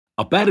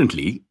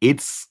Apparently,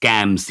 it's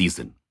scam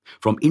season.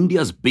 From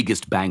India's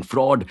biggest bank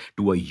fraud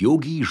to a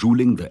yogi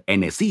ruling the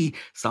NSE,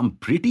 some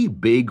pretty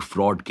big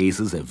fraud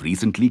cases have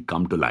recently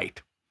come to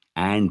light.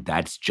 And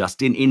that's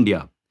just in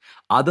India.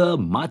 Other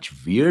much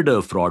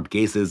weirder fraud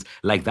cases,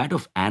 like that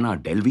of Anna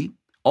Delvey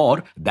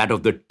or that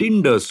of the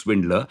Tinder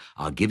swindler,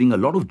 are giving a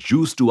lot of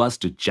juice to us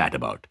to chat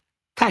about.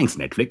 Thanks,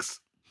 Netflix.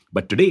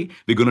 But today,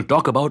 we're going to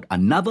talk about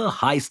another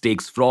high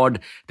stakes fraud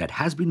that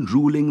has been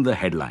ruling the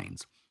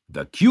headlines: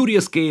 the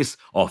curious case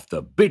of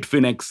the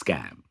Bitfinex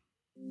scam.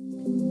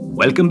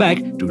 Welcome back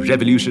to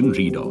Revolution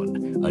Read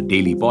On, a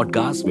daily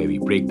podcast where we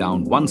break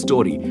down one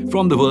story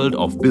from the world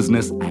of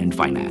business and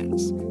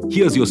finance.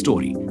 Here's your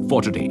story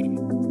for today.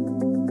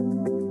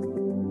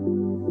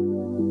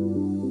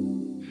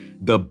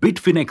 The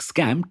Bitfinex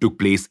scam took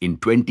place in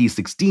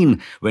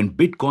 2016 when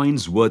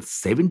Bitcoins worth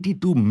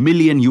 72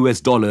 million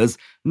US dollars,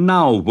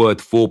 now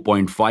worth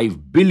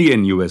 4.5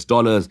 billion US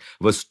dollars,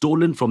 were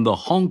stolen from the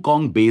Hong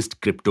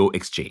Kong-based crypto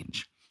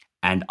exchange.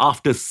 And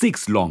after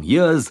 6 long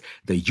years,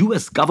 the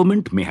US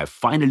government may have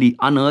finally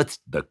unearthed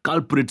the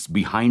culprits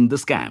behind the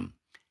scam: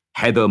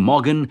 Heather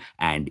Morgan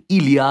and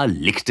Ilya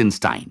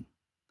Lichtenstein.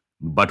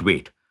 But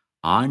wait,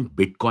 aren't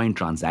Bitcoin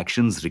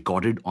transactions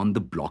recorded on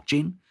the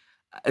blockchain?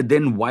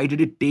 Then why did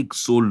it take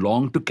so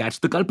long to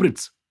catch the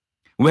culprits?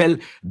 Well,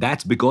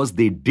 that's because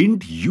they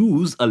didn't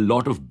use a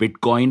lot of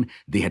Bitcoin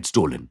they had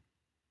stolen.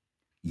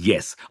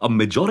 Yes, a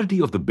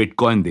majority of the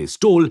Bitcoin they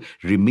stole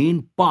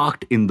remained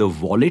parked in the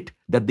wallet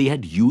that they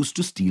had used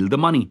to steal the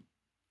money.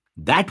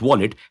 That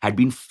wallet had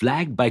been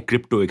flagged by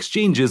crypto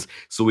exchanges,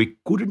 so it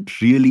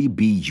couldn't really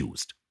be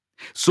used.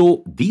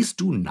 So these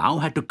two now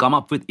had to come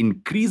up with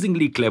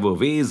increasingly clever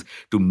ways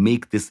to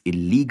make this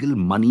illegal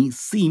money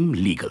seem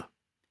legal.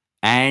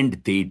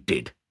 And they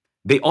did.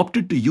 They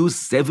opted to use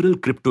several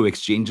crypto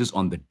exchanges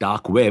on the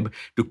dark web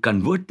to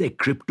convert their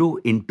crypto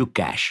into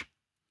cash.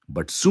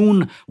 But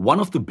soon, one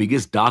of the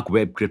biggest dark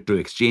web crypto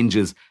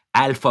exchanges,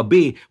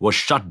 Alphabay, was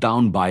shut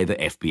down by the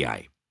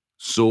FBI.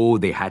 So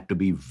they had to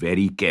be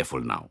very careful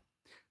now.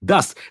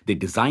 Thus, they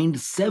designed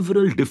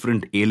several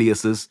different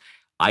aliases,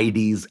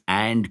 IDs,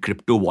 and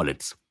crypto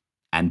wallets,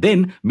 and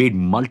then made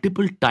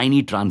multiple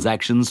tiny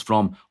transactions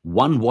from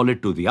one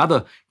wallet to the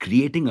other,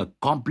 creating a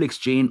complex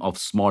chain of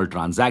small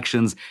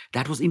transactions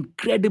that was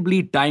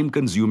incredibly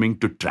time-consuming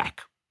to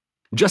track.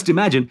 Just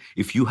imagine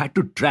if you had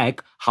to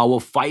track how a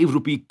 5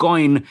 rupee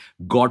coin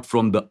got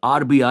from the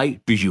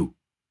RBI to you.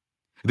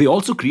 They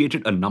also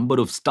created a number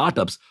of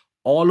startups,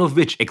 all of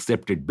which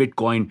accepted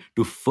Bitcoin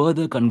to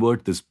further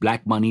convert this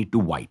black money to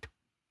white.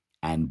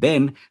 And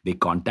then they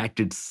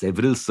contacted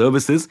several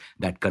services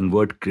that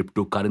convert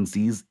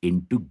cryptocurrencies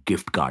into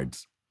gift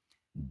cards.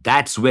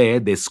 That's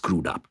where they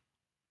screwed up.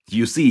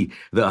 You see,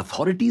 the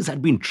authorities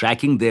had been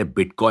tracking their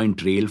Bitcoin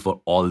trail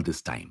for all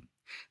this time.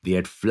 They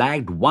had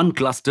flagged one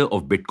cluster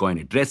of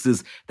Bitcoin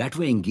addresses that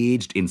were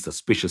engaged in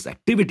suspicious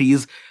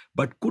activities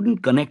but couldn't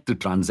connect the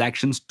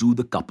transactions to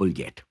the couple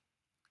yet.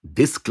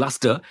 This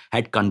cluster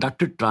had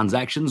conducted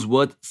transactions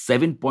worth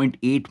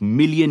 7.8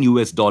 million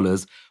US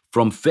dollars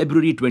from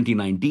February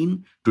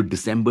 2019 to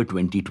December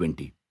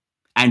 2020.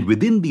 And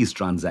within these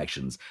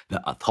transactions,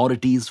 the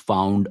authorities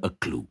found a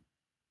clue.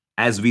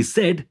 As we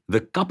said,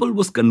 the couple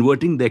was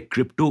converting their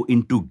crypto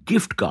into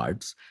gift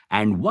cards,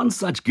 and one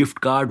such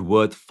gift card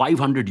worth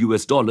 500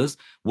 US dollars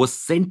was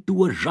sent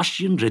to a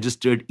Russian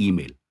registered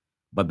email.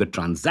 But the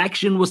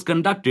transaction was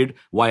conducted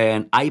via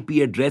an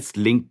IP address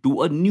linked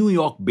to a New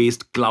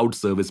York-based cloud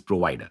service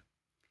provider.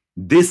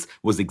 This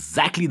was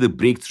exactly the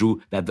breakthrough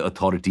that the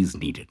authorities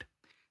needed.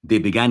 They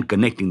began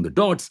connecting the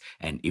dots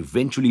and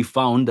eventually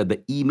found that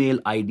the email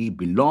ID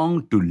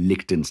belonged to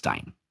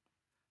Liechtenstein.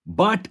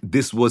 But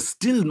this was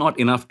still not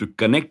enough to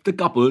connect the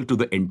couple to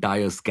the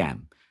entire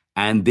scam,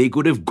 and they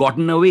could have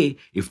gotten away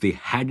if they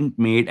hadn't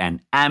made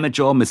an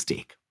amateur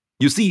mistake.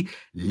 You see,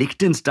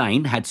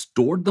 Liechtenstein had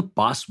stored the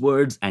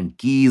passwords and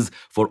keys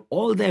for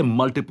all their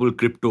multiple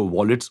crypto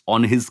wallets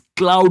on his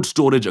cloud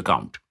storage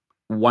account.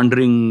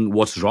 Wondering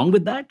what's wrong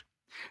with that?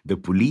 The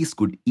police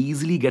could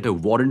easily get a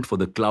warrant for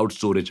the cloud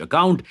storage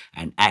account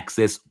and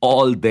access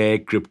all their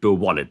crypto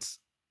wallets.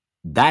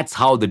 That's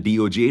how the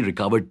DOJ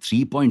recovered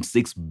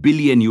 3.6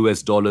 billion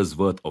US dollars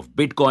worth of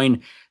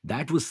Bitcoin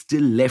that was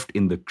still left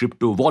in the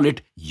crypto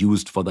wallet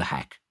used for the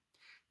hack.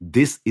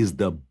 This is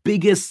the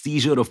biggest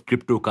seizure of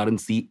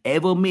cryptocurrency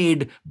ever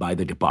made by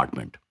the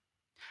department.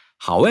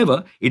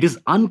 However, it is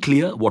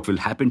unclear what will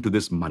happen to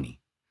this money.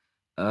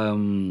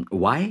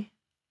 Why?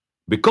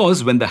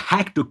 Because when the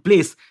hack took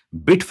place,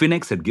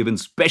 Bitfinex had given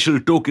special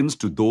tokens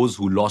to those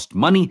who lost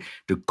money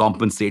to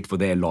compensate for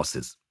their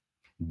losses.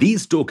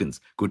 These tokens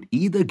could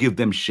either give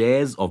them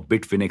shares of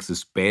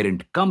Bitfinex's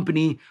parent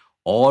company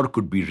or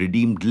could be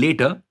redeemed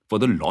later for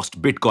the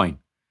lost Bitcoin.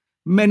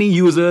 Many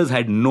users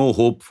had no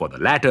hope for the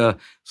latter,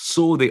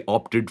 so they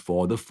opted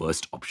for the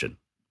first option.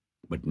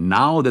 But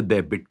now that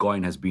their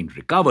Bitcoin has been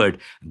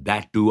recovered,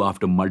 that too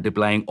after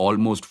multiplying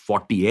almost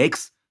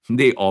 40x,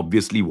 they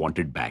obviously want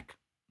it back.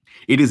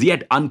 It is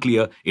yet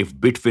unclear if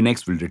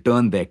Bitfinex will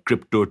return their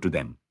crypto to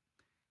them.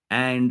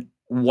 And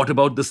what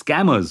about the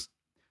scammers?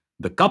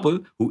 The couple,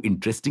 who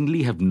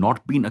interestingly have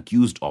not been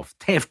accused of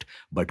theft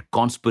but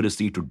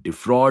conspiracy to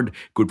defraud,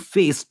 could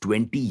face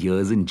 20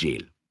 years in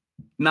jail.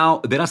 Now,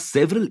 there are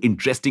several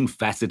interesting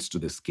facets to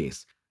this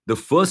case. The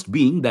first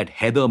being that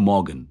Heather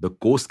Morgan, the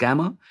co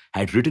scammer,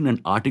 had written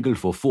an article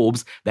for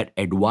Forbes that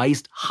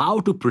advised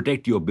how to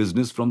protect your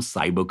business from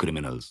cyber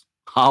criminals.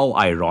 How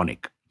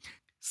ironic.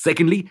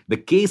 Secondly, the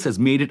case has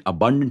made it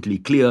abundantly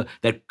clear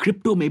that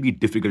crypto may be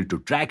difficult to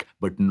track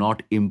but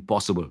not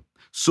impossible.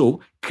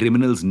 So,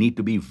 criminals need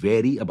to be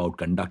wary about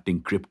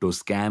conducting crypto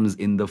scams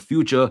in the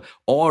future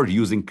or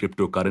using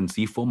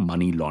cryptocurrency for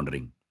money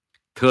laundering.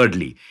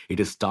 Thirdly, it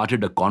has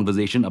started a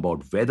conversation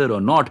about whether or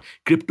not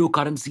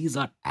cryptocurrencies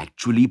are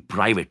actually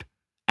private.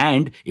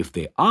 And if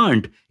they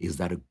aren't, is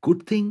that a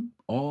good thing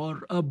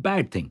or a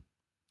bad thing?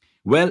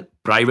 Well,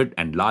 private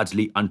and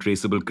largely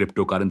untraceable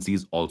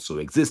cryptocurrencies also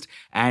exist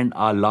and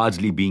are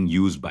largely being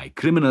used by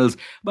criminals,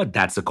 but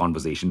that's a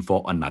conversation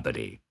for another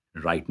day.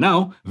 Right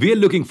now, we're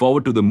looking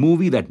forward to the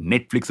movie that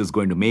Netflix is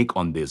going to make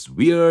on this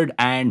weird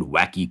and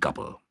wacky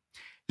couple.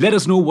 Let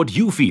us know what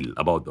you feel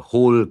about the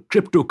whole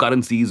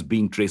cryptocurrencies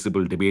being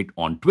traceable debate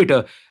on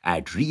Twitter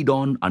at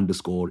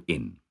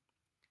readon_in.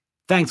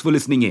 Thanks for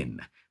listening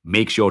in.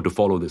 Make sure to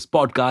follow this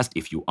podcast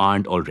if you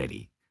aren't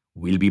already.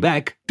 We'll be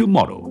back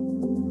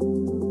tomorrow.